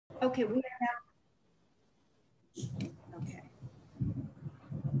Okay, we are now. Okay.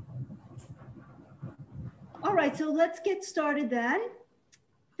 All right, so let's get started then.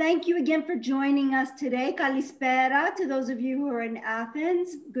 Thank you again for joining us today. Kalispera to those of you who are in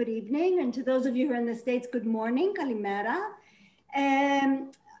Athens, good evening. And to those of you who are in the States, good morning, Kalimera.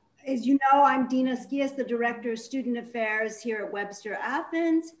 As you know, I'm Dina Skias, the Director of Student Affairs here at Webster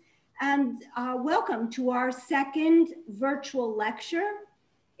Athens. And welcome to our second virtual lecture.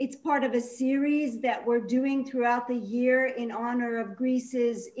 It's part of a series that we're doing throughout the year in honor of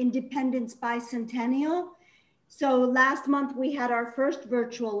Greece's independence bicentennial. So last month we had our first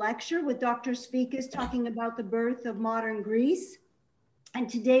virtual lecture with Dr. Sfikas talking about the birth of modern Greece. And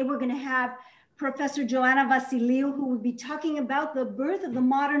today we're going to have Professor Joanna Vasiliou, who will be talking about the birth of the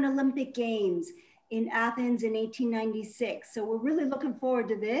modern Olympic Games in Athens in 1896. So we're really looking forward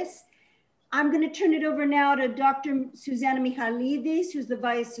to this. I'm going to turn it over now to Dr. Susanna Michalidis, who's the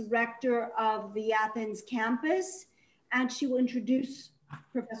Vice Rector of the Athens campus, and she will introduce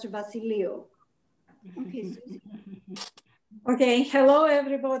Professor Vasiliou. Okay, Susie. Okay, hello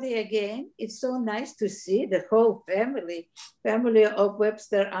everybody again. It's so nice to see the whole family of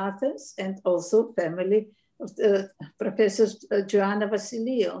Webster Athens, and also family of Professor Joanna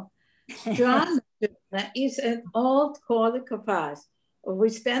Vasiliou. Joanna is an old colleague of ours. We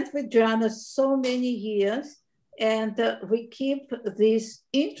spent with Joanna so many years, and we keep this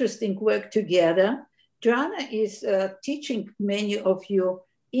interesting work together. Joanna is teaching many of you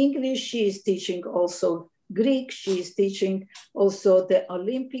English. She is teaching also Greek. She is teaching also the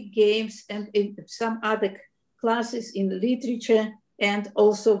Olympic Games and in some other classes in literature, and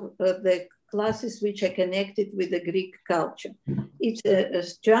also the classes which are connected with the Greek culture.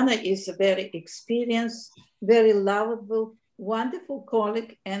 Joanna is a very experienced, very lovable, wonderful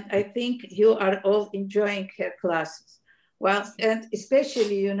colleague, and I think you are all enjoying her classes. Well, and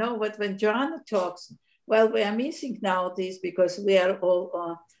especially, you know what, when Joanna talks, well, we are missing now this because we are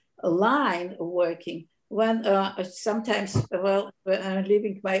all online working. When sometimes, well, when I'm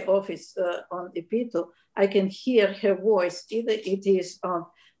leaving my office on Epito, I can hear her voice, either it is on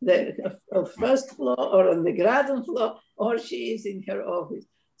the first floor or on the ground floor, or she is in her office.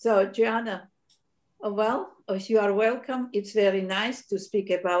 So Joanna, well, you are welcome. It's very nice to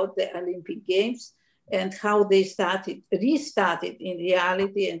speak about the Olympic Games and how they restarted in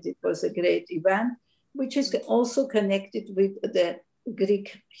reality, and it was a great event, which is also connected with the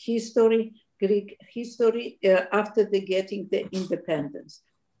Greek history after the getting the independence.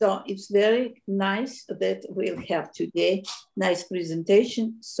 So it's very nice that we'll have today nice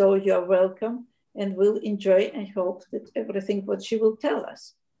presentation. So you're welcome, and we'll enjoy. I hope that everything what she will tell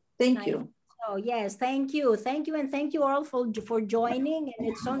us. Thank you. Oh yes, thank you, and thank you all for joining. And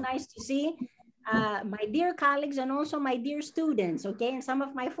it's so nice to see my dear colleagues and also my dear students, okay, and some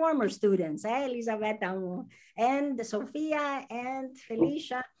of my former students, Elisabetta and Sophia and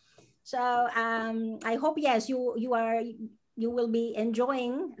Felicia. So I hope, yes, you will be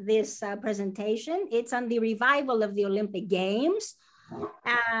enjoying this presentation. It's on the revival of the Olympic Games.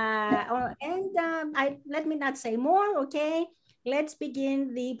 Let me not say more, okay? Let's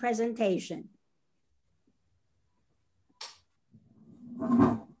begin the presentation.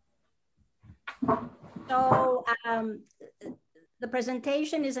 So the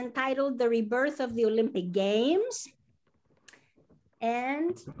presentation is entitled The Rebirth of the Olympic Games.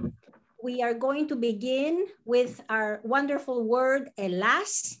 And we are going to begin with our wonderful word,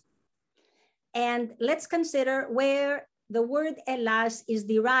 elas. And let's consider where the word elas is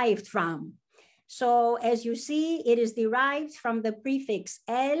derived from. So as you see, it is derived from the prefix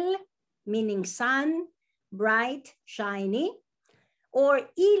el, meaning sun, bright, shiny, or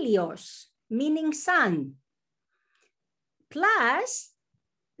ilios, meaning sun, plus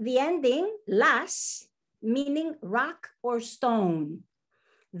the ending las, meaning rock or stone.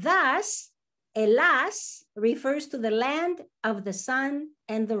 Thus, elas refers to the land of the sun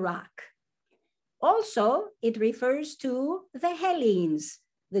and the rock. Also, it refers to the Hellenes,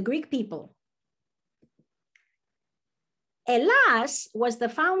 the Greek people. Elas was the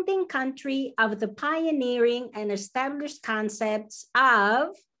founding country of the pioneering and established concepts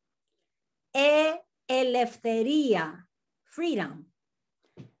of eleftheria, freedom,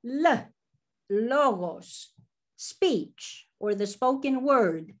 logos, speech, or the spoken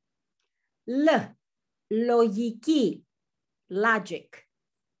word, logiki, logic,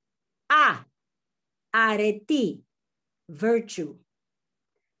 areti, virtue,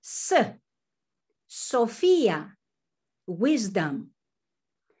 sophia, wisdom,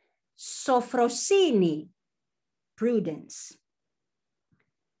 sophrosini, prudence.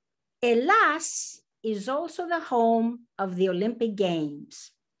 Elas is also the home of the Olympic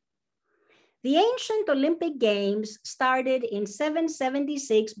Games. The ancient Olympic Games started in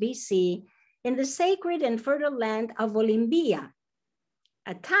 776 BC in the sacred and fertile land of Olympia,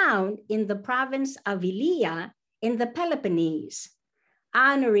 a town in the province of Ilia in the Peloponnese,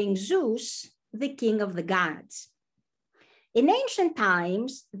 honoring Zeus, the king of the gods. In ancient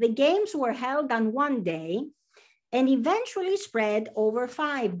times, the games were held on one day and eventually spread over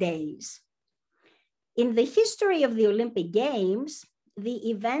 5 days. In the history of the Olympic Games, the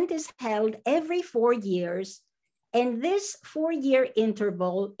event is held every 4 years, and this 4-year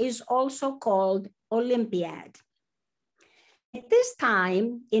interval is also called Olympiad. At this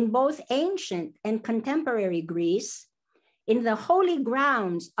time, in both ancient and contemporary Greece, in the holy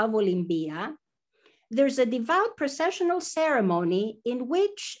grounds of Olympia, there's a devout processional ceremony in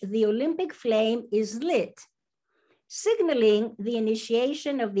which the Olympic flame is lit, signaling the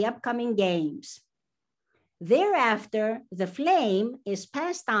initiation of the upcoming games. Thereafter, the flame is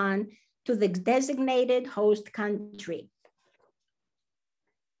passed on to the designated host country.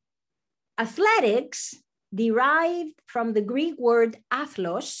 Athletics, derived from the Greek word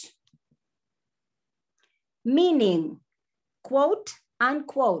athlos, meaning quote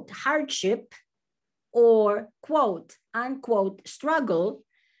unquote hardship or quote unquote struggle,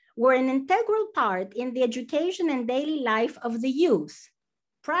 were an integral part in the education and daily life of the youth,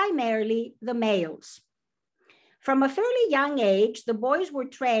 primarily the males. From a fairly young age, the boys were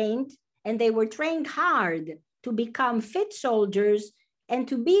trained, and they were trained hard to become fit soldiers and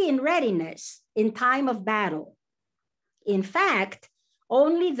to be in readiness in time of battle. In fact,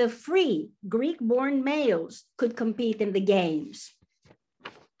 only the free Greek-born males could compete in the games.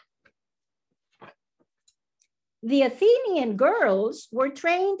 The Athenian girls were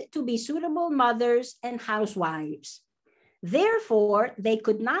trained to be suitable mothers and housewives. Therefore, they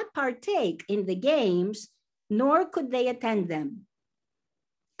could not partake in the games, nor could they attend them.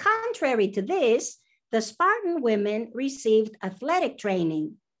 Contrary to this, the Spartan women received athletic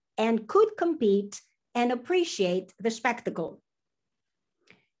training and could compete and appreciate the spectacle.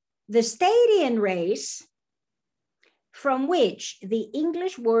 The Stadian race, from which the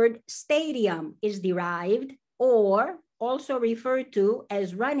English word stadium is derived, or also referred to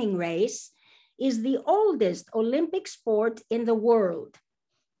as running race, is the oldest Olympic sport in the world.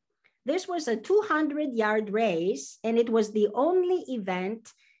 This was a 200-yard race, and it was the only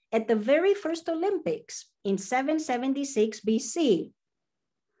event at the very first Olympics in 776 BC.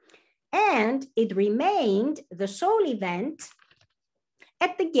 And it remained the sole event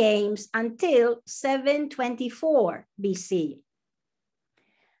at the Games until 724 BC.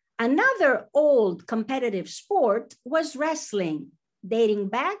 Another old competitive sport was wrestling, dating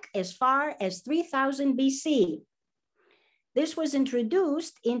back as far as 3000 BC. This was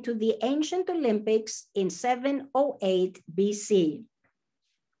introduced into the ancient Olympics in 708 BC.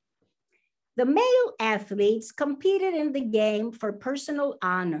 The male athletes competed in the game for personal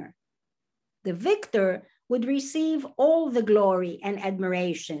honor. The victor would receive all the glory and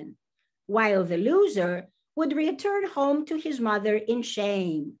admiration, while the loser would return home to his mother in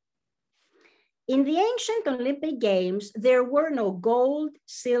shame. In the ancient Olympic Games, there were no gold,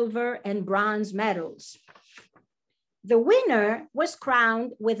 silver, and bronze medals. The winner was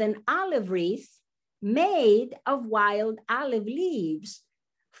crowned with an olive wreath made of wild olive leaves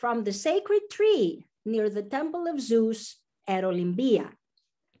from the sacred tree near the temple of Zeus at Olympia.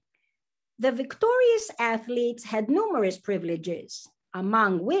 The victorious athletes had numerous privileges,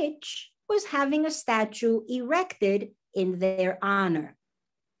 among which was having a statue erected in their honor.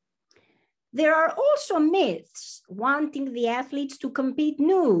 There are also myths wanting the athletes to compete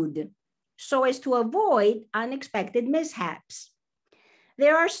nude so as to avoid unexpected mishaps.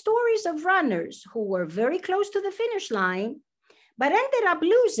 There are stories of runners who were very close to the finish line, but ended up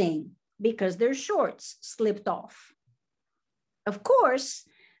losing because their shorts slipped off. Of course,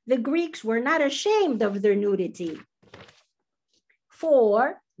 the Greeks were not ashamed of their nudity,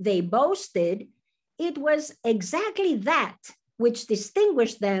 for they boasted it was exactly that which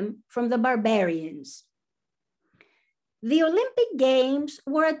distinguished them from the barbarians. The Olympic Games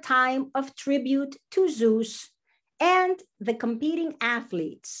were a time of tribute to Zeus and the competing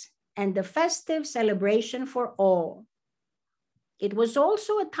athletes, and the festive celebration for all. It was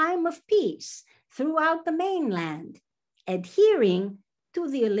also a time of peace throughout the mainland, adhering to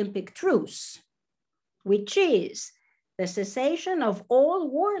the Olympic truce, which is the cessation of all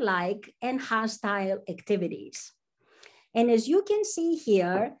warlike and hostile activities. And as you can see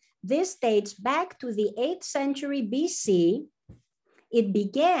here, this dates back to the 8th century BC. It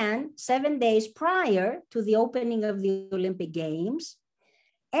began 7 days prior to the opening of the Olympic Games,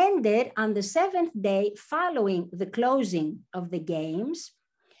 ended on the 7th day following the closing of the Games,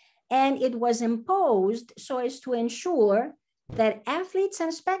 and it was imposed so as to ensure that athletes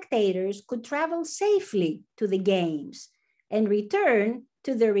and spectators could travel safely to the games and return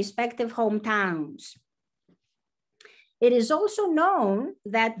to their respective hometowns. It is also known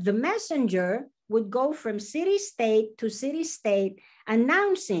that the messenger would go from city-state to city-state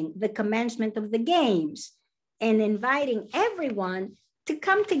announcing the commencement of the games and inviting everyone to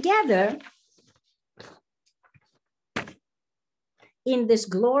come together in this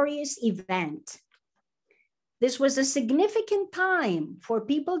glorious event. This was a significant time for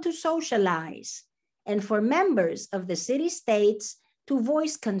people to socialize and for members of the city-states to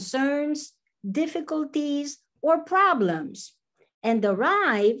voice concerns, difficulties, or problems and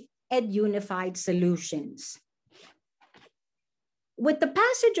arrive at unified solutions. With the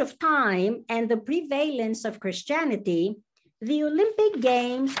passage of time and the prevalence of Christianity, the Olympic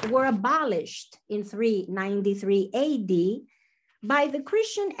Games were abolished in 393 AD by the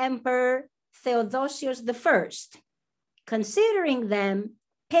Christian Emperor Theodosius I, considering them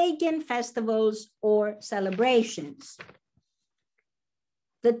pagan festivals or celebrations.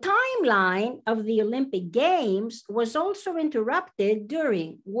 The timeline of the Olympic Games was also interrupted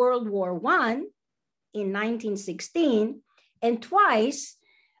during World War I in 1916 and twice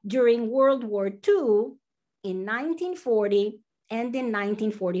during World War II in 1940 and in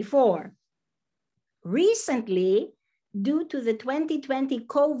 1944. Recently, due to the 2020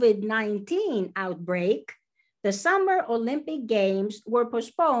 COVID-19 outbreak, the Summer Olympic Games were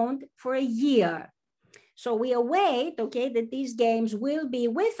postponed for a year. So we await, okay, that these games will be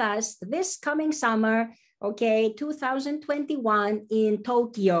with us this coming summer, okay, 2021 in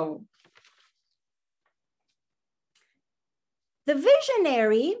Tokyo. The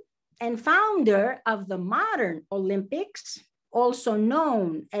visionary and founder of the modern Olympics, also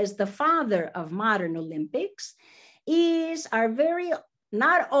known as the father of modern Olympics, is our very,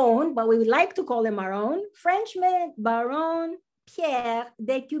 not own, but we would like to call him our own, Frenchman Baron Pierre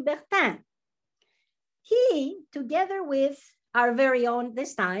de Coubertin. He, together with our very own,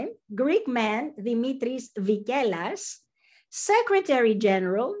 this time, Greek man, Dimitris Vikelas, Secretary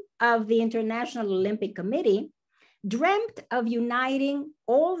General of the International Olympic Committee, dreamt of uniting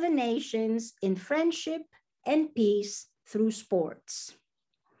all the nations in friendship and peace through sports.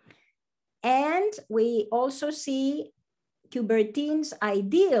 And we also see Coubertin's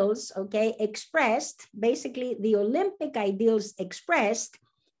ideals, okay, expressed, basically the Olympic ideals expressed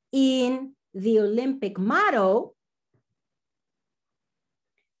in the Olympic motto.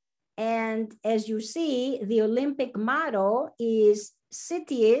 And as you see, the Olympic motto is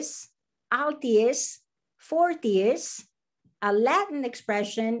Citius, Altius, Fortius, a Latin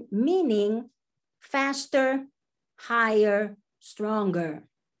expression meaning faster, higher, stronger.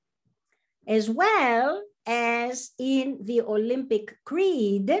 As well as in the Olympic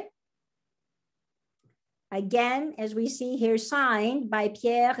Creed, again, as we see here, signed by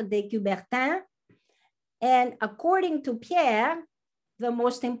Pierre de Coubertin. And according to Pierre, the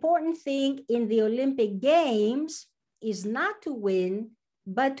most important thing in the Olympic Games is not to win,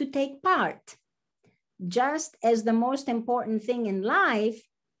 but to take part. Just as the most important thing in life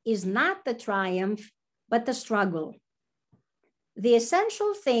is not the triumph, but the struggle. The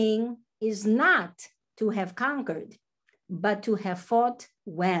essential thing is not to have conquered, but to have fought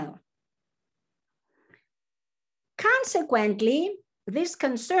well. Consequently, this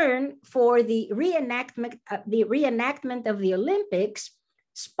concern for the reenactment of the Olympics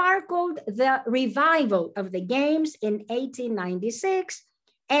sparkled the revival of the Games in 1896,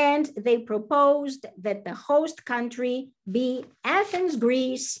 and they proposed that the host country be Athens,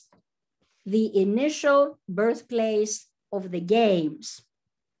 Greece, the initial birthplace of the Games.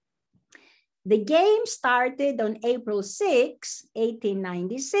 The Games started on April 6,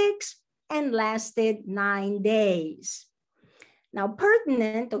 1896, and lasted 9 days. Now,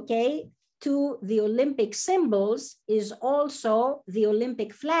 pertinent, okay, to the Olympic symbols is also the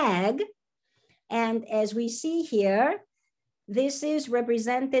Olympic flag. And as we see here, this is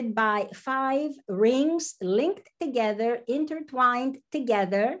represented by 5 rings linked together, intertwined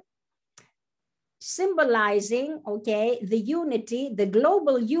together, symbolizing, okay, the unity, the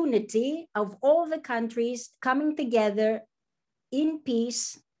global unity of all the countries coming together in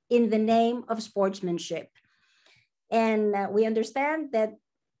peace in the name of sportsmanship. And we understand that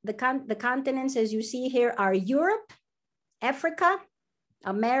the continents, as you see here, are Europe, Africa,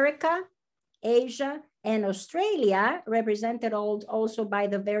 America, Asia, and Australia, represented also by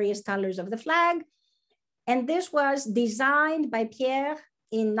the various colors of the flag. And this was designed by Pierre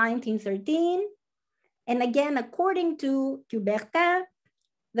in 1913. And again, according to Coubertin,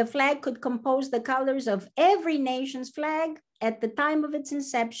 The flag could compose the colors of every nation's flag at the time of its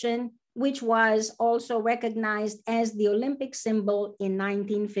inception, which was also recognized as the Olympic symbol in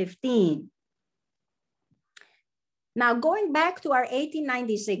 1915. Now, going back to our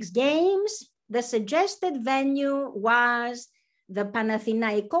 1896 games, the suggested venue was the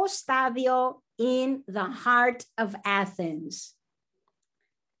Panathinaikos Stadio in the heart of Athens.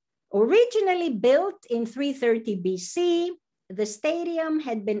 Originally built in 330 BC, the stadium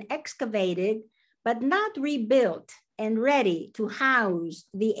had been excavated, but not rebuilt and ready to house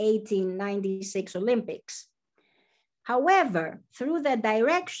the 1896 Olympics. However, through the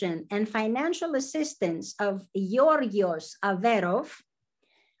direction and financial assistance of Georgios Averov,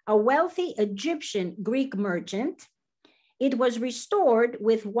 a wealthy Egyptian Greek merchant, it was restored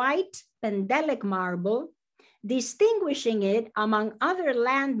with white Pendelec marble, distinguishing it among other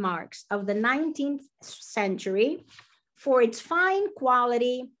landmarks of the 19th century for its fine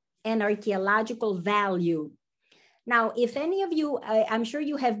quality and archaeological value. Now, if any of you, I'm sure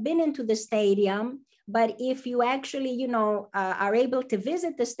you have been into the stadium, but if you actually, are able to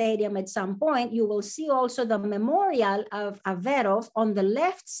visit the stadium at some point, you will see also the memorial of Averov on the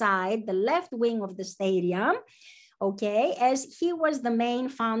left side, the left wing of the stadium, okay, as he was the main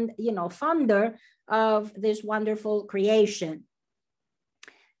funder of this wonderful creation.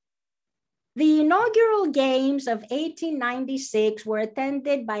 The inaugural games of 1896 were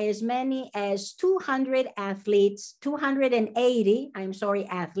attended by as many as 280 athletes,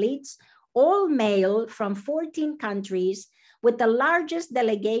 all male from 14 countries, with the largest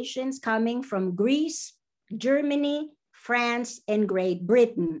delegations coming from Greece, Germany, France, and Great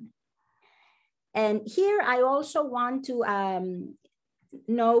Britain. And here I also want to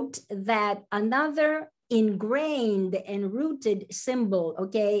note that another ingrained and rooted symbol,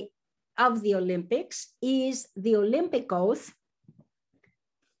 okay, of the Olympics is the Olympic oath,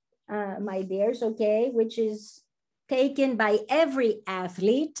 my dears, okay, which is taken by every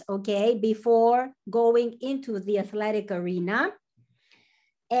athlete, okay, before going into the athletic arena.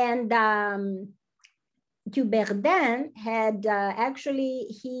 And Coubertin had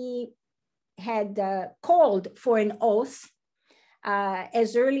he had called for an oath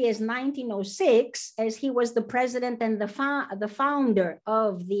as early as 1906, as he was the president and the founder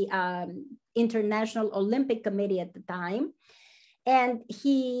of the International Olympic Committee at the time. And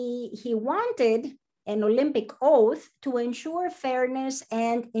he wanted an Olympic oath to ensure fairness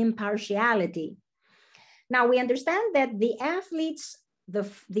and impartiality. Now we understand that the athlete's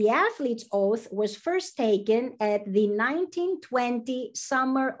oath was first taken at the 1920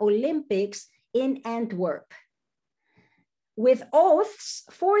 Summer Olympics in Antwerp, with oaths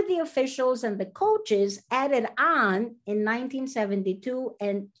for the officials and the coaches added on in 1972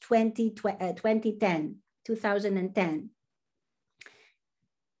 and 2010.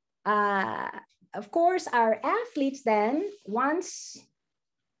 Of course, our athletes then, once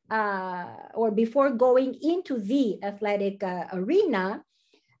or before going into the athletic arena,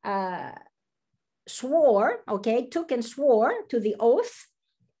 took and swore to the oath,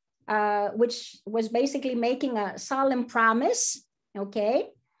 which was basically making a solemn promise, okay?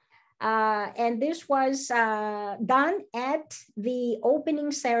 And this was done at the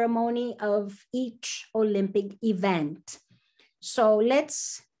opening ceremony of each Olympic event. So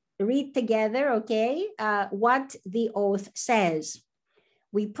let's read together, okay, what the oath says.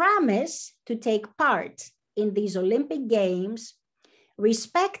 We promise to take part in these Olympic Games,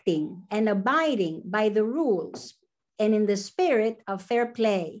 respecting and abiding by the rules and in the spirit of fair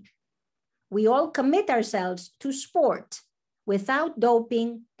play. We all commit ourselves to sport without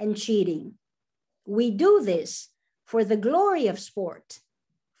doping and cheating. We do this for the glory of sport,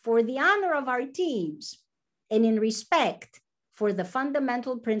 for the honor of our teams, and in respect for the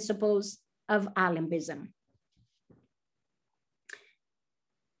fundamental principles of Olympism.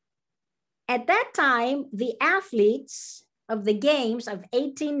 At that time, the athletes of the Games of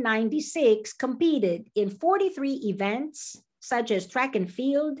 1896 competed in 43 events, such as track and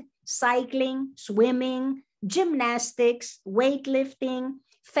field, cycling, swimming, gymnastics, weightlifting,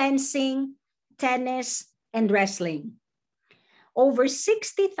 fencing, tennis, and wrestling. Over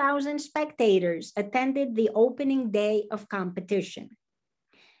 60,000 spectators attended the opening day of competition.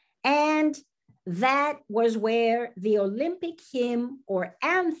 And that was where the Olympic hymn or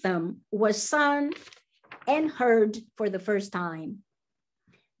anthem was sung and heard for the first time.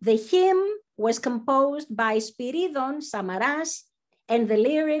 The hymn was composed by Spiridon Samaras, and the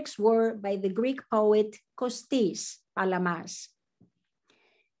lyrics were by the Greek poet Kostis Palamas.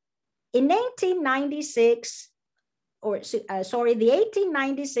 In 1896, the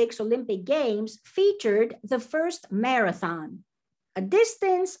 1896 Olympic Games featured the first marathon. a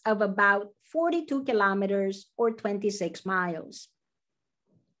distance of about 42 kilometers or 26 miles.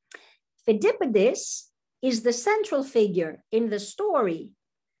 Phidippides is the central figure in the story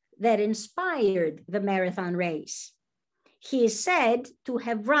that inspired the marathon race. He is said to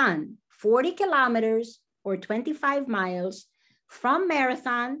have run 40 kilometers or 25 miles from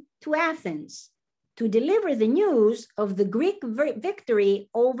Marathon to Athens to deliver the news of the Greek victory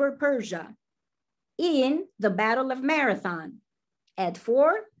over Persia in the Battle of Marathon at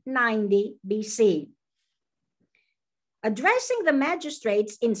 490 BC. Addressing the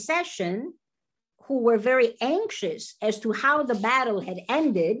magistrates in session, who were very anxious as to how the battle had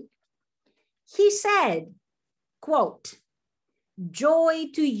ended, he said, quote, "Joy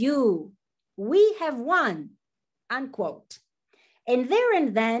to you, we have won," unquote. And there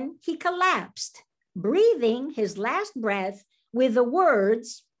and then he collapsed, breathing his last breath with the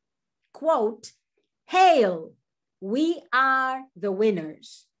words, quote, "Hail, we are the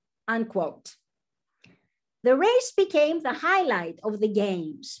winners," unquote. The race became the highlight of the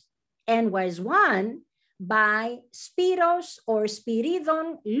games and was won by Spiros or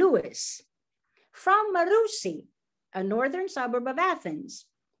Spiridon Lewis from Marousi, a northern suburb of Athens,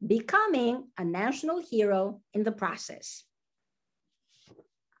 becoming a national hero in the process.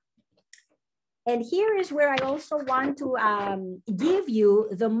 And here is where I also want to give you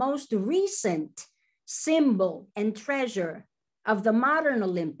the most recent symbol and treasure of the modern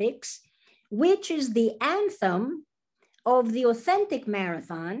Olympics, which is the anthem of the authentic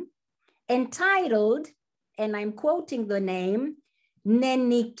marathon, entitled, and I'm quoting the name,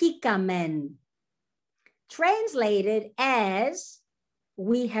 Nenikikamen, translated as,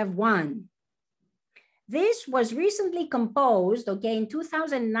 "We have won." This was recently composed, in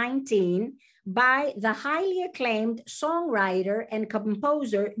 2019 by the highly acclaimed songwriter and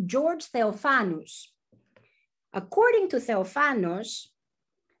composer George Theophanous. According to Theophanous,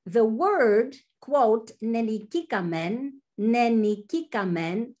 the word, quote, Nenikikamen,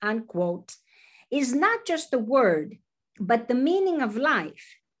 unquote, is not just a word, but the meaning of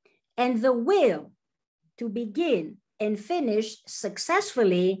life and the will to begin and finish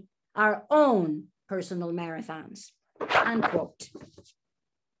successfully our own personal marathons, unquote.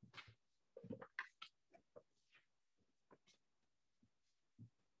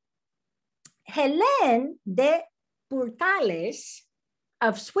 Helene de Pourtales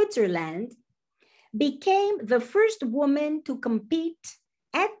of Switzerland became the first woman to compete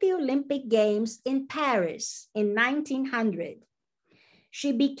at the Olympic Games in Paris in 1900.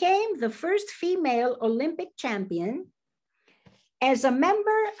 She became the first female Olympic champion as a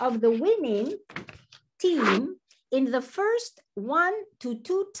member of the winning team in the first 1 to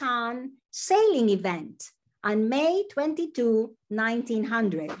 2 ton sailing event on May 22,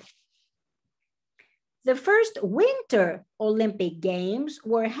 1900. The first Winter Olympic Games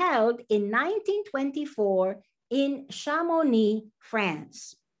were held in 1924 in Chamonix,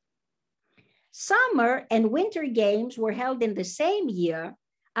 France. Summer and Winter Games were held in the same year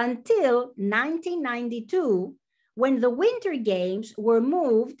until 1992, when the Winter Games were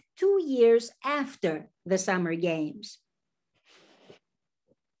moved 2 years after the Summer Games.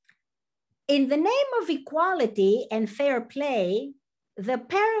 In the name of equality and fair play, the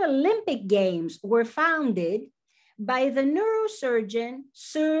Paralympic Games were founded by the neurosurgeon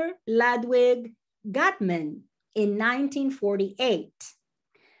Sir Ludwig Guttmann in 1948.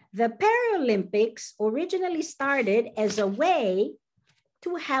 The Paralympics originally started as a way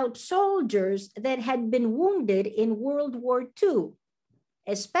to help soldiers that had been wounded in World War II,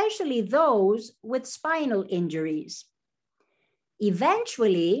 especially those with spinal injuries.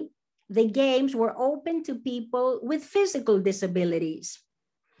 Eventually, the games were open to people with physical disabilities,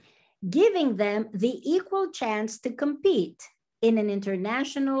 giving them the equal chance to compete in an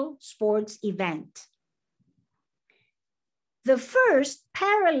international sports event. The first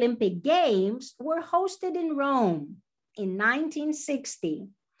Paralympic Games were hosted in Rome in 1960,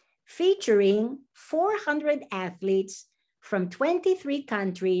 featuring 400 athletes from 23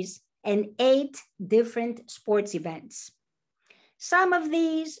 countries and 8 different sports events. Some of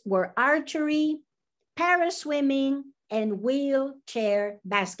these were archery, paraswimming, and wheelchair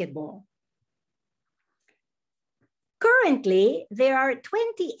basketball. Currently, there are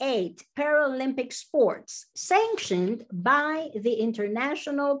 28 Paralympic sports sanctioned by the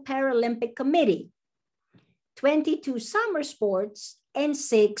International Paralympic Committee, 22 summer sports, and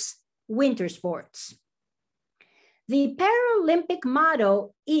 6 winter sports. The Paralympic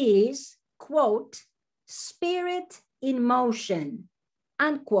motto is, quote, "Spirit in motion,"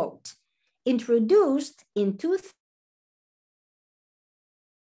 unquote, introduced in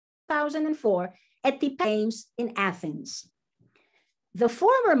 2004 at the Games in Athens. The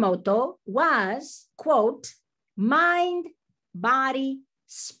former motto was, quote, mind, body,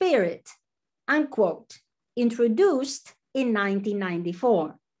 spirit, unquote, introduced in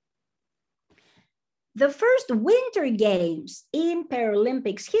 1994. The first Winter Games in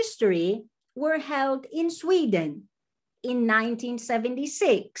Paralympics history were held in Sweden in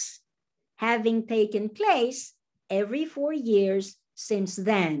 1976, having taken place every 4 years since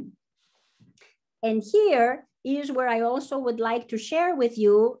then. And here is where I also would like to share with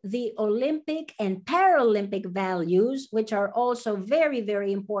you the Olympic and Paralympic values, which are also very,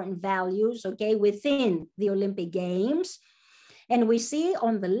 very important values, okay, within the Olympic Games. And we see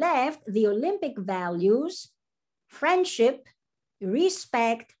on the left, the Olympic values: friendship,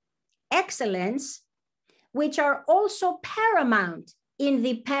 respect, excellence, which are also paramount in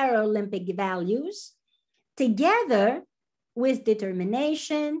the Paralympic values, together with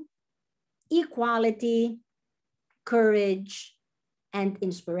determination, equality, courage, and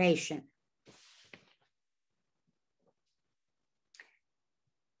inspiration.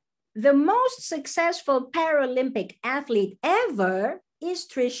 The most successful Paralympic athlete ever is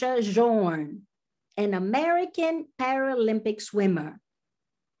Trisha Zorn, an American Paralympic swimmer.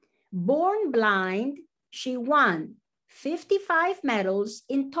 Born blind, she won 55 medals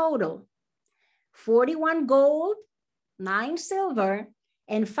in total, 41 gold, 9 silver,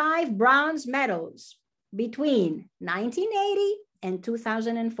 and 5 bronze medals between 1980 and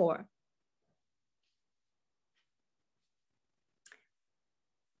 2004.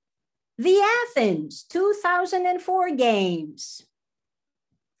 The Athens 2004 Games,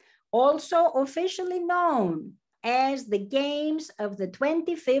 also officially known as the Games of the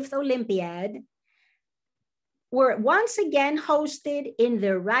 25th Olympiad, were once again hosted in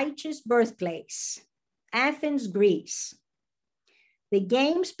their righteous birthplace, Athens, Greece. The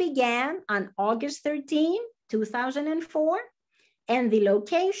Games began on August 13, 2004, and the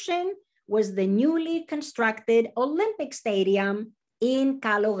location was the newly constructed Olympic Stadium in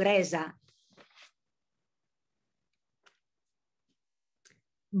Kalogreza.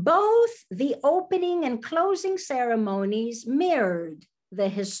 Both the opening and closing ceremonies mirrored the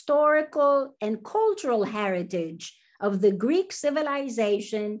historical and cultural heritage of the Greek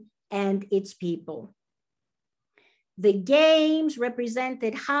civilization and its people. The Games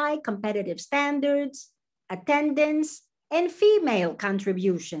represented high competitive standards, attendance, and female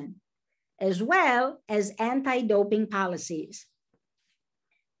contribution, as well as anti-doping policies.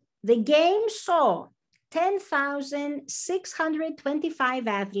 The Games saw 10,625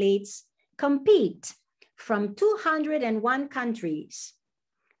 athletes compete from 201 countries.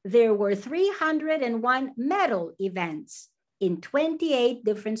 There were 301 medal events in 28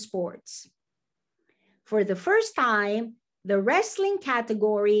 different sports. For the first time, the wrestling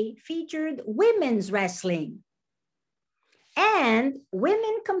category featured women's wrestling, and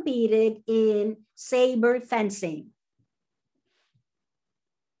women competed in saber fencing.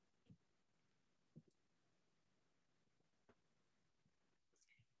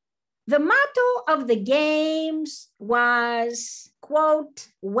 The motto of the Games was, quote,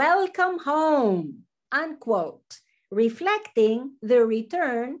 welcome home, unquote, reflecting the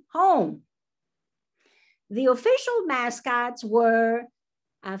return home. The official mascots were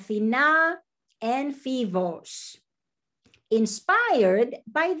Athena and Phivos, inspired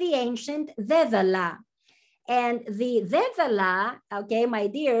by the ancient Daedala. And the Daedala, okay, my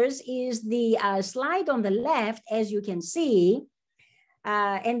dears, is the slide on the left, as you can see.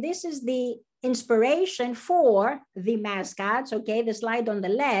 And this is the inspiration for the mascots, okay, the slide on the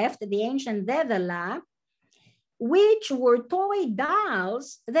left, the ancient Daedala, which were toy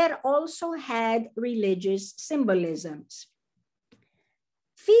dolls that also had religious symbolisms.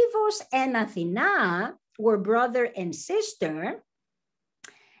 Phivos and Athena were brother and sister,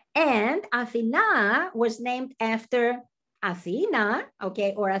 and Athena was named after Athena,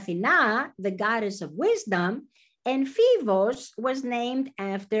 okay, or Athena, the goddess of wisdom, and Phivos was named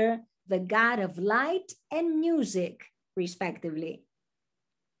after the god of light and music, respectively.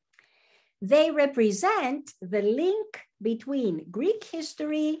 They represent the link between Greek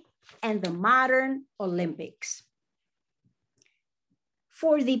history and the modern Olympics.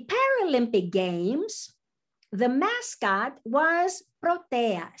 For the Paralympic Games, the mascot was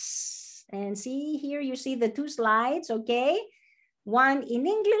Proteas. And see here, you see the two slides, okay? One in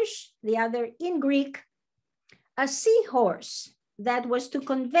English, the other in Greek. A seahorse that was to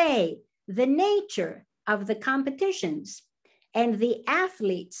convey the nature of the competitions and the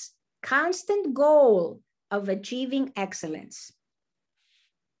athletes' constant goal of achieving excellence.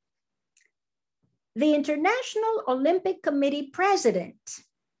 The International Olympic Committee president,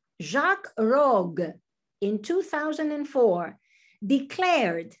 Jacques Rogge, in 2004,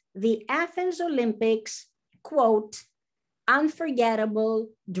 declared the Athens Olympics, quote, unforgettable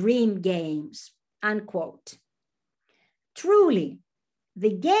dream games, unquote. Truly,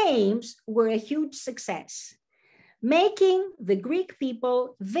 the games were a huge success, making the Greek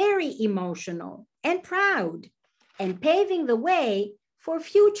people very emotional and proud, and paving the way for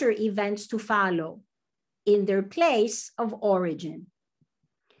future events to follow in their place of origin.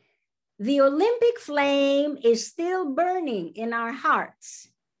 The Olympic flame is still burning in our hearts,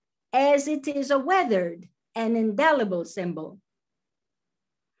 as it is a weathered and indelible symbol.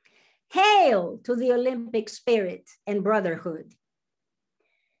 Hail to the Olympic spirit and brotherhood.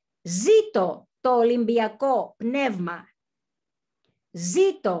 Zito το Ολυμπιακό πνεύμα.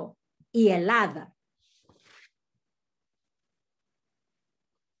 Zito η Ελλάδα.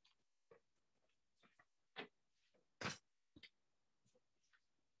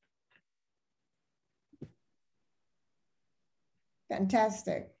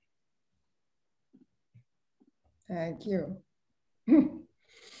 Fantastic. Thank you.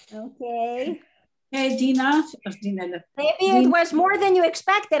 Okay. Hey, Dina. Maybe it was more than you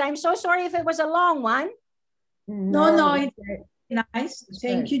expected. I'm so sorry if it was a long one. No, it's nice.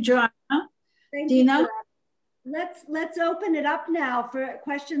 Thank you, Joanna. Thank Dina? you, Joanna. Let's open it up now for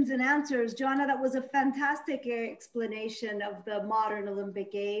questions and answers. Joanna, that was a fantastic explanation of the modern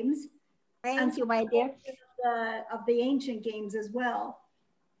Olympic Games. Thank you, my dear. Of the ancient games as well.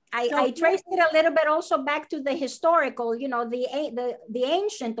 I traced it a little bit also back to the historical, you know, the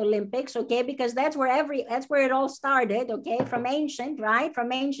ancient Olympics, okay, because that's where it all started, okay, from ancient, right,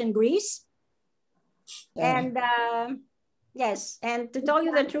 from ancient Greece. Yeah. And yes, and to tell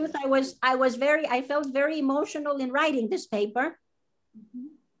you the truth, I felt very emotional in writing this paper,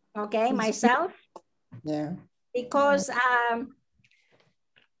 okay, myself. Yeah. Because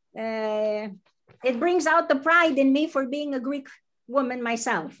it brings out the pride in me for being a Greek woman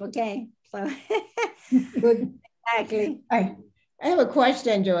myself, okay? So, good. Exactly. I have a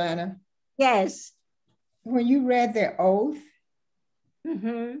question, Joanna. Yes. When you read the oath,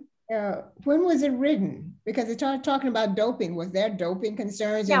 when was it written? Because it's talking about doping. Was there doping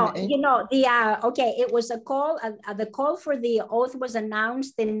concerns? No, you know, okay, it was a call, the call for the oath was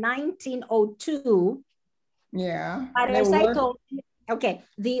announced in 1902. Yeah. But as I told you, okay,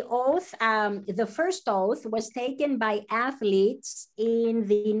 the oath, the first oath was taken by athletes in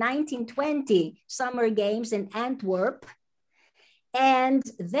the 1920 Summer Games in Antwerp. And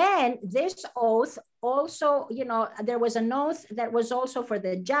then this oath also, you know, there was an oath that was also for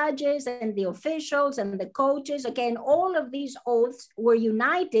the judges and the officials and the coaches. Okay, and all of these oaths were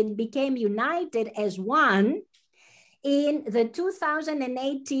became united as one in the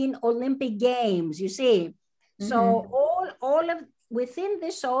 2018 Olympic Games, you see. So within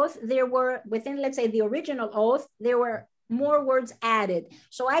this oath, there were, let's say, the original oath, there were more words added.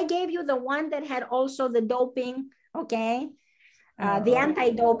 So I gave you the one that had also the doping, okay? The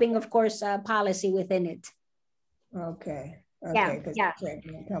anti-doping, of course, policy within it. Okay. Yeah.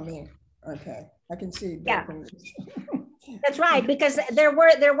 Come in. Okay. I can see doping. Yeah. That's right, because there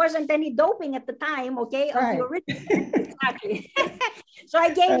wasn't any doping at the time, okay, of the original. Exactly. So I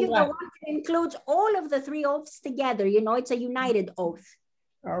gave you the one that includes all of the three oaths together. You know, it's a united oath.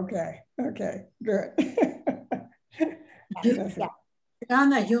 Okay. Okay. Good. Yeah.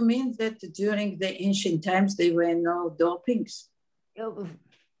 Anna, you mean that during the ancient times there were no dopings?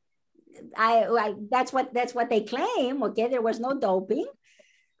 That's what they claim. Okay, there was no doping.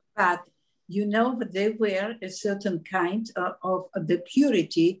 But you know, they were a certain kind of the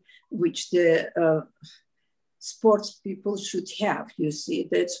purity which the sports people should have, you see.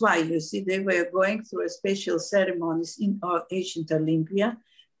 That's why, you see, they were going through a special ceremonies in our ancient Olympia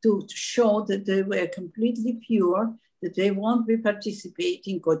to show that they were completely pure, that they won't be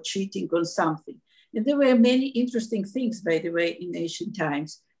participating or cheating on something. And there were many interesting things, by the way, in ancient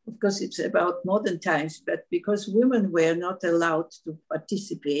times. Of course, it's about modern times, but because women were not allowed to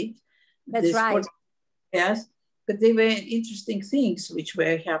participate. That's right. Yes, but they were interesting things which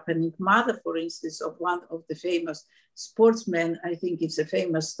were happening. Mother, for instance, of one of the famous sportsmen, I think it's a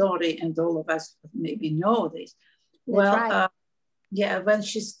famous story, and all of us maybe know this. Well, right. Yeah, when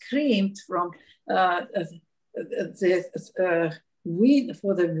she screamed from the win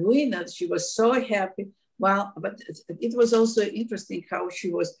for the winner, she was so happy. Well, but it was also interesting how she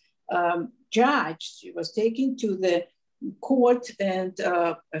was judged. She was taken to the court, and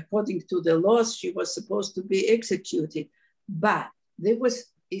according to the laws, she was supposed to be executed. But there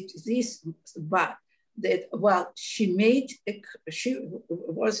was she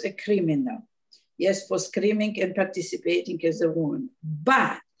was a criminal, yes, for screaming and participating as a woman.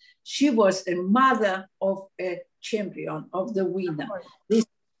 But she was a mother of a champion, of the winner. This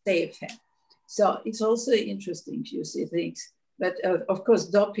saved him. So it's also interesting, you see things. But of course,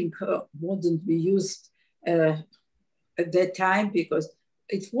 doping wouldn't be used at that time because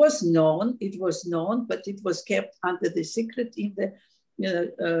it was known, but it was kept under the secret in the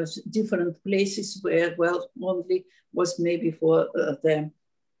different places where, well, only was maybe for them.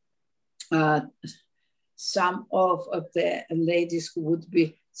 Some of the ladies who would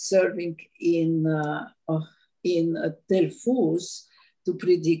be serving in Delphus to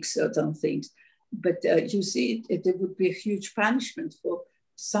predict certain things. But you see, there would be a huge punishment for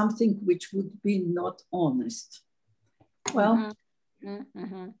something which would be not honest. Well,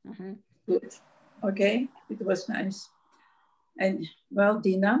 good. Okay, it was nice. And well,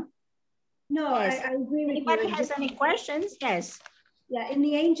 Dina? No, yes. I agree with you. Anybody has any questions? Yes. Yeah, in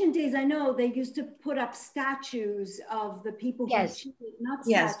the ancient days, I know they used to put up statues of the people who cheated, not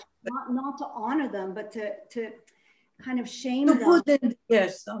statues, not to honor them, but to kind of shame them.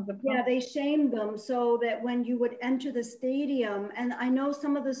 Yes. Yeah, they shamed them so that when you would enter the stadium, and I know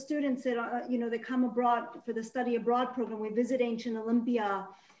some of the students that are, they come abroad for the study abroad program. We visit ancient Olympia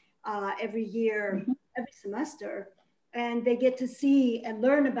every year, every semester, and they get to see and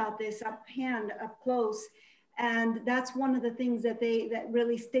learn about this up close. And that's one of the things that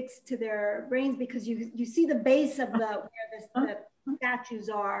really sticks to their brains, because you see the base of where the statues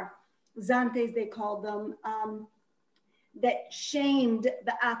are, Zantes they called them, that shamed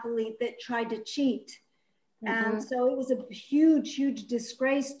the athlete that tried to cheat. And so it was a huge, huge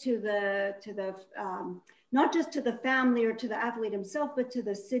disgrace to the not just to the family or to the athlete himself, but to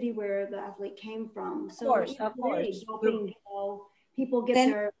the city where the athlete came from. So of course. Doping, people get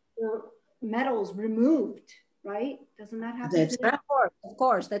their medals removed, right? Doesn't that happen? That's right. Of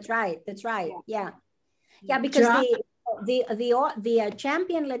course, that's right. Yeah, because the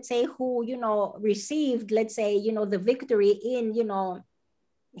champion, let's say, who received, let's say, the victory in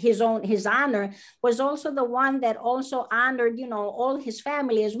his honor, was also the one that also honored all his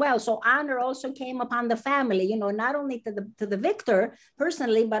family as well. So honor also came upon the family, not only to the victor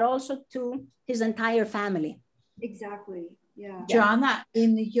personally, but also to his entire family. Exactly. Yeah. Joanna,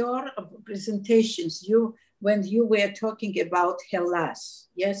 in your presentations, when you were talking about Hellas,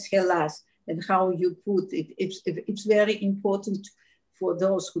 yes, Hellas, and how you put it, it's very important for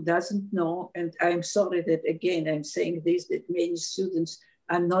those who doesn't know. And I'm sorry that again I'm saying this, that many students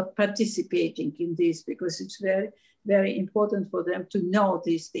are not participating in this, because it's very, very important for them to know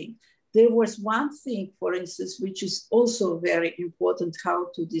these things. There was one thing, for instance, which is also very important, how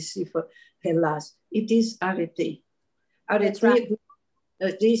to decipher Hellas. It is arete. Arete, right.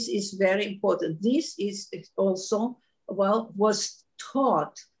 This is very important. This is also, was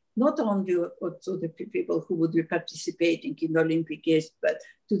taught not only to the people who would be participating in the Olympic Games, but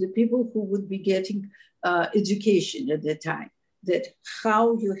to the people who would be getting education at the time. That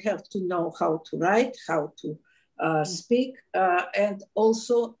how you have to know how to write, how to speak, and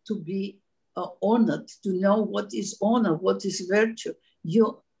also to be honored, to know what is honor, what is virtue.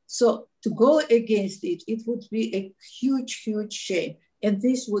 So to go against it, it would be a huge, huge shame. And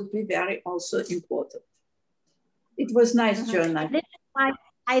this would be very also important. It was nice, Joanna.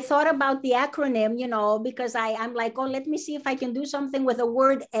 I thought about the acronym, because I'm like, oh, let me see if I can do something with the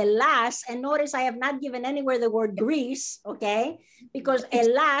word Hellas. And notice I have not given anywhere the word Greece, okay? Because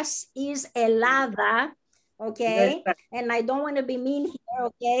Hellas is Elada, okay? And I don't want to be mean here,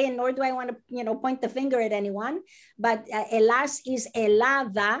 okay? And nor do I want to, point the finger at anyone. But Hellas is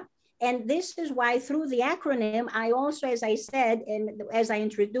Elada. And this is why through the acronym, I also, as I said, and as I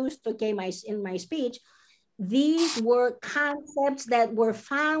introduced, okay, in my speech, these were concepts that were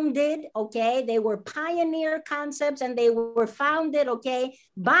founded, okay? They were pioneer concepts, and they were founded, okay,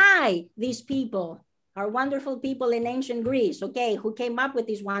 by these people, our wonderful people in ancient Greece, okay, who came up with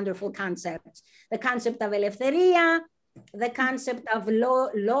these wonderful concepts. The concept of eleftheria, the concept of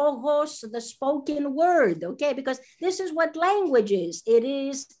logos, the spoken word, okay? Because this is what language is. It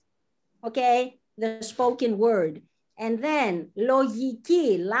is, okay, the spoken word. And then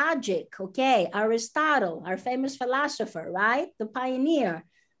logiki, logic, okay, Aristotle, our famous philosopher, right? The pioneer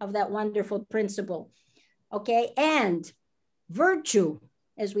of that wonderful principle, okay? And virtue,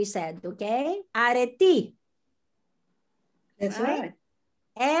 as we said, okay? Areti. That's right.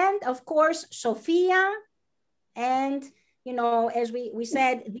 And of course, Sophia, and as we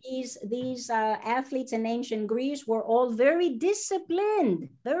said, these athletes in ancient Greece were all very disciplined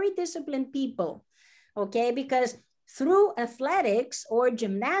people, okay? Because through athletics or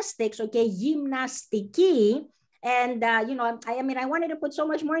gymnastics, okay, gymnastiki, And, you know, I mean, I wanted to put so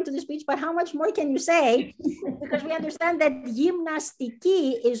much more into the speech, but how much more can you say? Because we understand that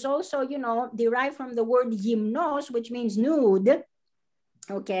gymnastiki is also, you know, derived from the word gymnos, which means nude.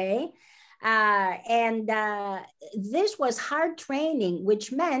 Okay. This was hard training,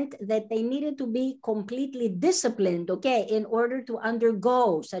 which meant that they needed to be completely disciplined, okay, in order to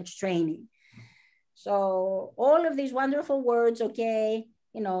undergo such training. So all of these wonderful words, okay,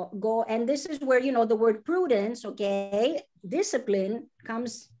 you know, go, and this is where, you know, the word prudence, okay, discipline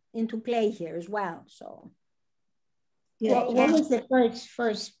comes into play here as well. So yeah. What was the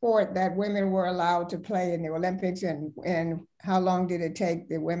first sport that women were allowed to play in the Olympics, and how long did it take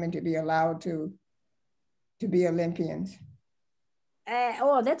the women to be allowed to be Olympians?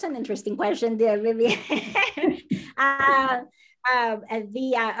 Oh, that's an interesting question there, Vivian.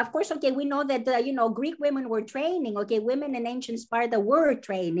 Of course, okay, we know that, you know, Greek women were training, okay, women in ancient Sparta were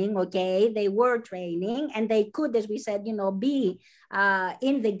training, okay, they were training, and they could, as we said, you know, be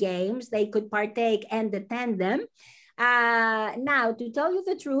in the games, they could partake and attend them. Now, to tell you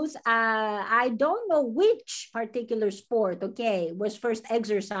the truth, I don't know which particular sport, okay, was first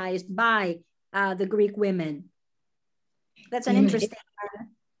exercised by the Greek women. That's an interesting.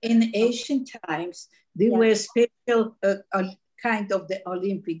 In ancient times, there were special kind of the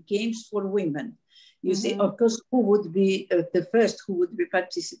Olympic Games for women. You see, of course, who would be the first who would be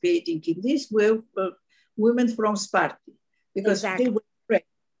participating in this were women from Sparta, because they were trained.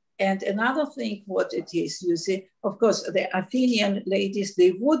 And another thing, what it is, you see, of course, the Athenian ladies,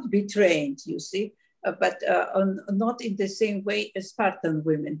 they would be trained, you see, but not in the same way as Spartan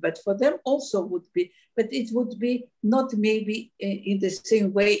women. But for them also would be, but it would be not maybe in the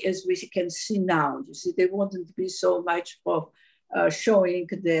same way as we can see now. You see, they wouldn't be so much of showing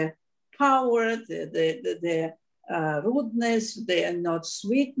their power, the rudeness, they are not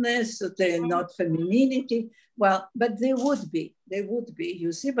sweetness, they are not femininity. Well, but they would be,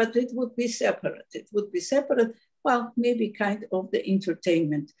 you see, but it would be separate. It would be separate, well, maybe kind of the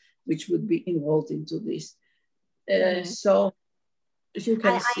entertainment which would be involved into this. So you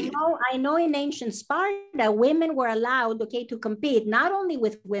can see. I know in ancient Sparta, women were allowed, okay, to compete, not only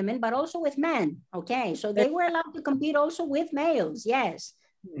with women, but also with men, okay? So they were allowed to compete also with males, yes.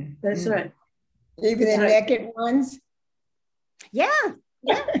 That's right. Even the naked ones? Yeah.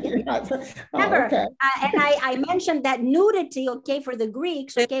 Yeah. Never. Okay. And I mentioned that nudity, okay, for the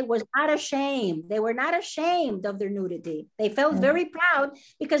Greeks, okay, was not a shame. They were not ashamed of their nudity. They felt very proud,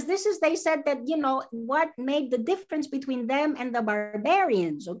 because this is, they said that, you know, what made the difference between them and the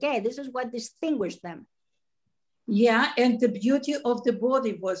barbarians, okay? This is what distinguished them. Yeah, and the beauty of the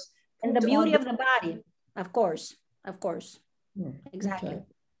body was. And the beauty of the body, of course, of course. Exactly. Okay.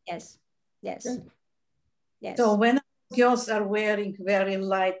 Yes, yes, yes. So when girls are wearing very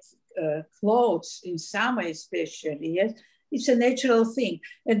light clothes in summer especially, yes, it's a natural thing.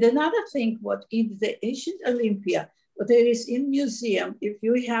 And another thing, what in the ancient Olympia, what there is in museum, if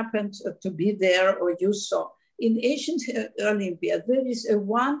you happened to be there or you saw, in ancient Olympia, there is a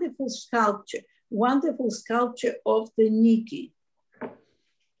wonderful sculpture of the Nike.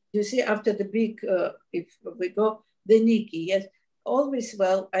 You see, after the big, if we go, the Nike, yes, always,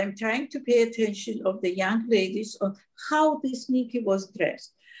 well, I'm trying to pay attention of the young ladies on how this Nike was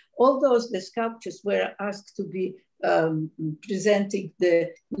dressed. Although the sculptures were asked to be presenting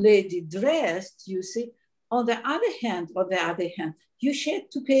the lady dressed, you see, on the other hand, you had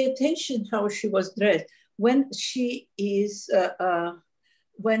to pay attention how she was dressed. When she is,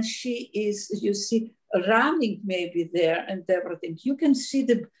 you see, running maybe there and everything, you can see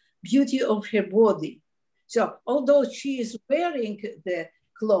the beauty of her body. So although she is wearing the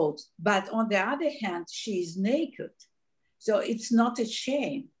clothes, but on the other hand, she is naked. So it's not a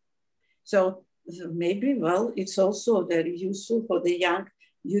shame. So maybe, well, it's also very useful for the young,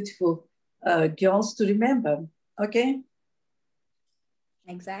 beautiful girls to remember, okay?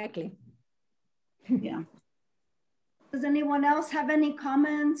 Exactly. Yeah. Does anyone else have any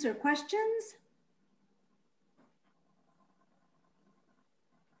comments or questions?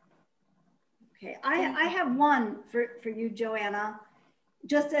 Okay, I have one for you, Joanna,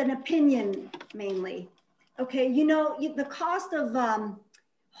 just an opinion mainly. Okay, you know, the cost of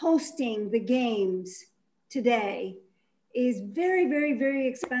hosting the games today is very, very, very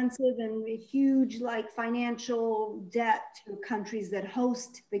expensive, and a huge like financial debt to countries that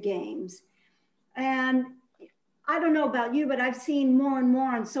host the games. And I don't know about you, but I've seen more and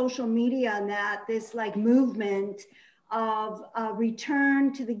more on social media that this like movement of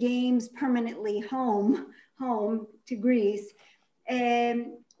return to the games permanently home to Greece,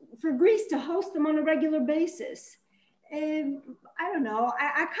 and for Greece to host them on a regular basis. And I don't know,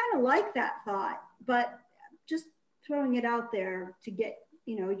 I kind of like that thought, but just throwing it out there to get,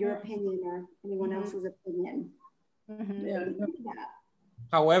 you know, your opinion or anyone else's opinion. Yeah.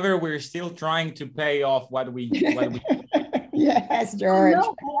 However, we're still trying to pay off what we Yes, George.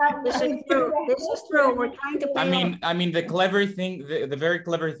 This is true. This is true. We're trying to pay off. I mean, the clever thing, the very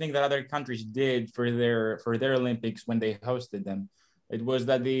clever thing that other countries did for their Olympics when they hosted them, it was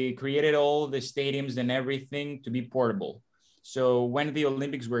that they created all the stadiums and everything to be portable. So when the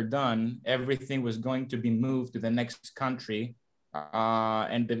Olympics were done, everything was going to be moved to the next country,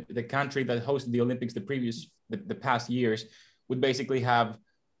 and the country that hosted the Olympics the past years would basically have,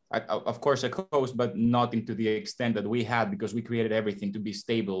 of course, a coast, but nothing to the extent that we had, because we created everything to be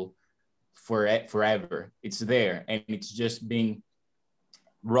stable forever. It's there, and it's just being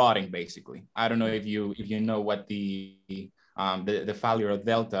rotting, basically. I don't know if you know what the failure of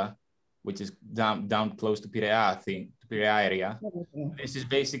Delta, which is down close to Piraea area. This is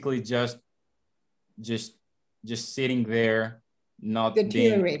basically just sitting there, not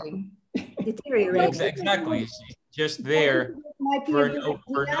deteriorating. Deteriorating. Exactly. It's just there for no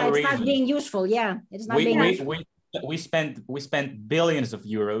It's reason. not being useful. Yeah, it's not being useful. We spent billions of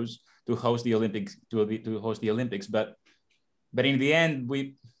euros to host the Olympics, but in the end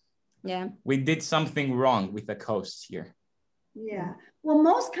we did something wrong with the coasts here. Yeah. Well,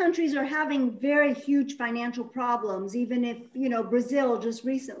 most countries are having very huge financial problems, even if, you know, Brazil just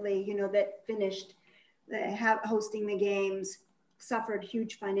recently, you know, that finished hosting the games, suffered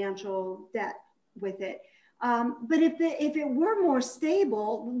huge financial debt with it. But if it were more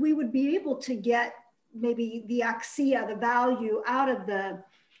stable, we would be able to get maybe the axia, the value out of the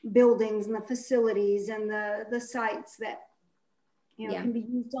buildings and the facilities and the sites that, you know, can be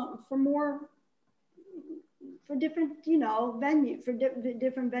used for different, you know,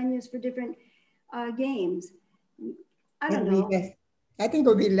 different venues for different games. I don't know. I think it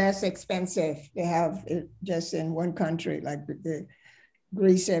would be less expensive to have it just in one country, like the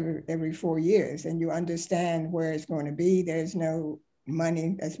Greece every 4 years, and you understand where it's going to be. There's no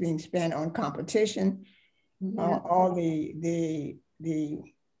money that's being spent on competition. All the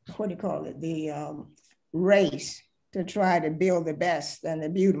what do you call it? The race to try to build the best and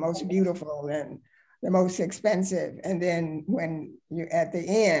the most beautiful and the most expensive. And then when you're at the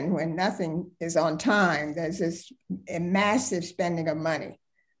end, when nothing is on time, there's this a massive spending of money,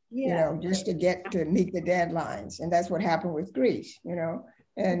 you know, just to meet the deadlines. And that's what happened with Greece, you know,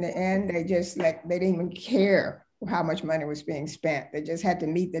 and they just they didn't even care how much money was being spent. They just had to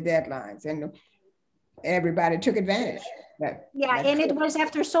meet the deadlines, and everybody took advantage. And it was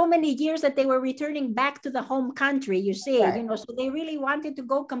after so many years that they were returning back to the home country, you see, you know, so they really wanted to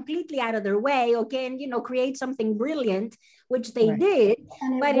go completely out of their way, okay, and, you know, create something brilliant, which they did.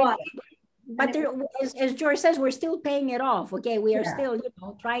 But as George says, we're still paying it off, okay? We are still, you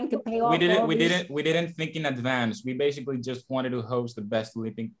know, trying to pay off. We didn't think in advance. We basically just wanted to host the best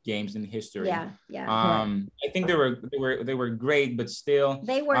Olympic Games in history. I think they were great, but still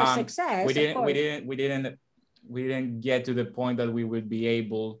they were a success. We didn't get to the point that we would be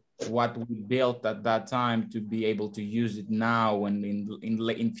able, what we built at that time, to be able to use it now and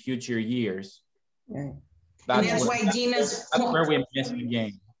in future years. That's why Dina's that's where we missed the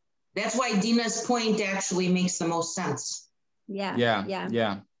game. That's why Dina's point actually makes the most sense. Exactly.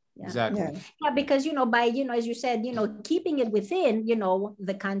 Because, you know, by, you know, as you said, you know, keeping it within, you know,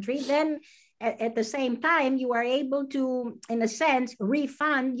 the country, then at the same time, you are able to, in a sense,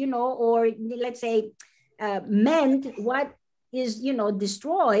 refund, you know, or let's say, mend what is, you know,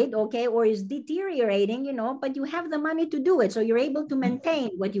 destroyed, okay, or is deteriorating, you know, but you have the money to do it. So you're able to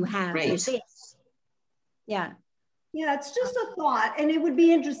maintain what you have. You see? Yeah, it's just a thought. And it would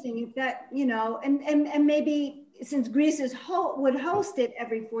be interesting if that, you know, and maybe since Greece would host it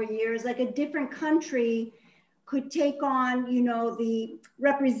every 4 years, like a different country could take on, you know, the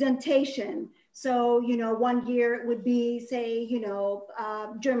representation. So, you know, 1 year it would be, say, you know,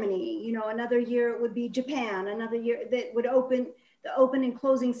 Germany, you know, another year it would be Japan, another year that would the open and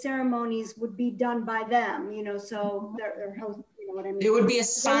closing ceremonies would be done by them, you know, so they're hosting, you know what I mean? It would be a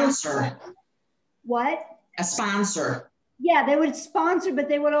sponsor. What? A sponsor. Yeah, they would sponsor, but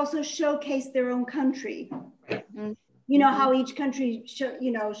they would also showcase their own country. You know how each country,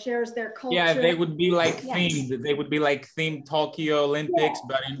 you know, shares their culture. Yeah, they would be like themed. They would be like themed Tokyo Olympics,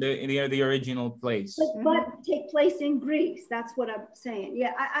 but in the original place. But take place in Greece. That's what I'm saying.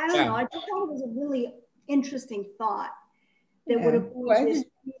 Yeah, I don't know. I just thought it was a really interesting thought that would avoid this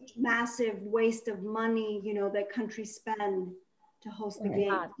huge, massive waste of money, you know, that countries spend to host the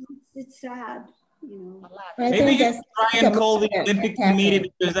game. It's sad. You know, maybe you try and call the Olympic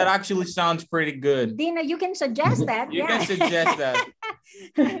Committee, because that actually sounds pretty good. Dina, you can suggest that. You can suggest that.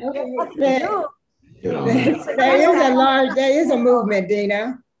 There is a movement,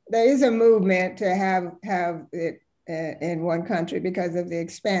 Dina. There is a movement to have it in one country because of the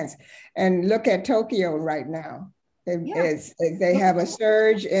expense. And look at Tokyo right now. They have a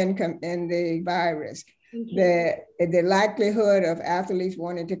surge in the virus. The likelihood of athletes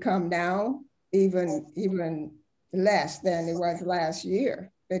wanting to come down even less than it was last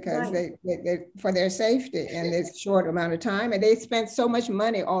year, because they for their safety in this short amount of time, and they spent so much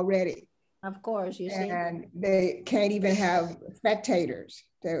money already. Of course, you see. And they can't even have spectators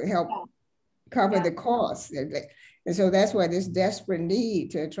to help cover the costs. And so that's why this desperate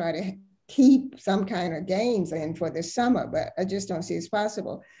need to try to keep some kind of games in for the summer, but I just don't see it's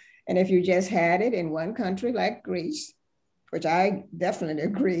possible. And if you just had it in one country like Greece, which I definitely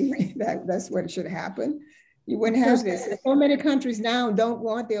agree that's what should happen, you wouldn't have this. So many countries now don't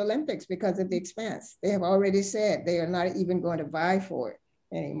want the Olympics because of the expense. They have already said they are not even going to vie for it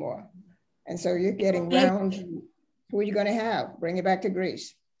anymore. And so you're getting round to who are you going to have? Bring it back to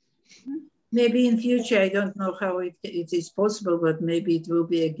Greece. Maybe in future, I don't know how it is possible, but maybe it will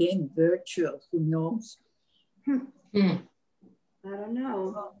be again virtual, who knows? I don't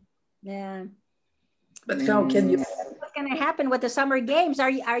know. Yeah. But how can you? What's going to happen with the summer games? Are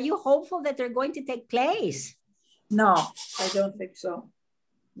you hopeful that they're going to take place? No, I don't think so.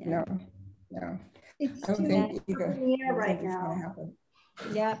 No. It's I don't think either. in the air right now.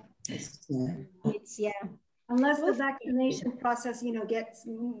 Yeah. Yeah. Unless the vaccination process, gets,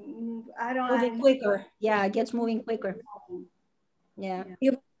 Moving quicker. Yeah, it gets moving quicker. Yeah.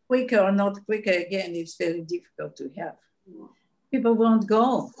 If quicker or not quicker, again, it's very difficult to have. People won't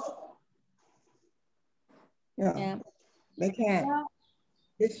go. Yeah. They can't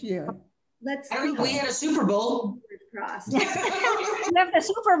this year. We had a Super Bowl. We have the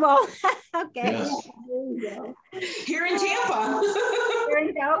Super Bowl. Okay. Yes. Here in Tampa.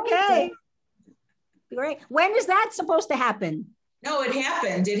 Okay. Great. When is that supposed to happen? No, it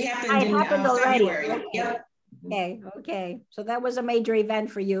happened. It happened in already. February. Okay. Yep. Okay. So that was a major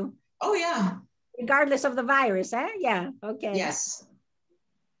event for you. Oh, yeah. Regardless of the virus, huh? Yeah. Okay. Yes.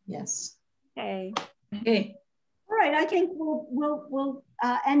 Okay. All right. I think we'll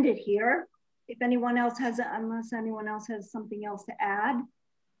end it here. If anyone else unless anyone else has something else to add.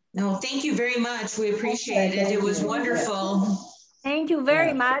 No, thank you very much. We appreciate it. It was wonderful. Thank you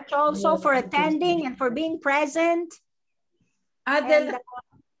very much also for attending and for being present. And,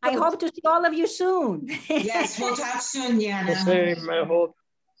 I hope to see all of you soon. Yes, we'll talk soon, Yana. The same, I hope.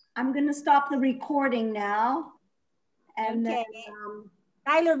 I'm going to stop the recording now. And okay.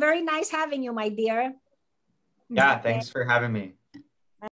 Tyler, very nice having you, my dear. Yeah, thanks for having me.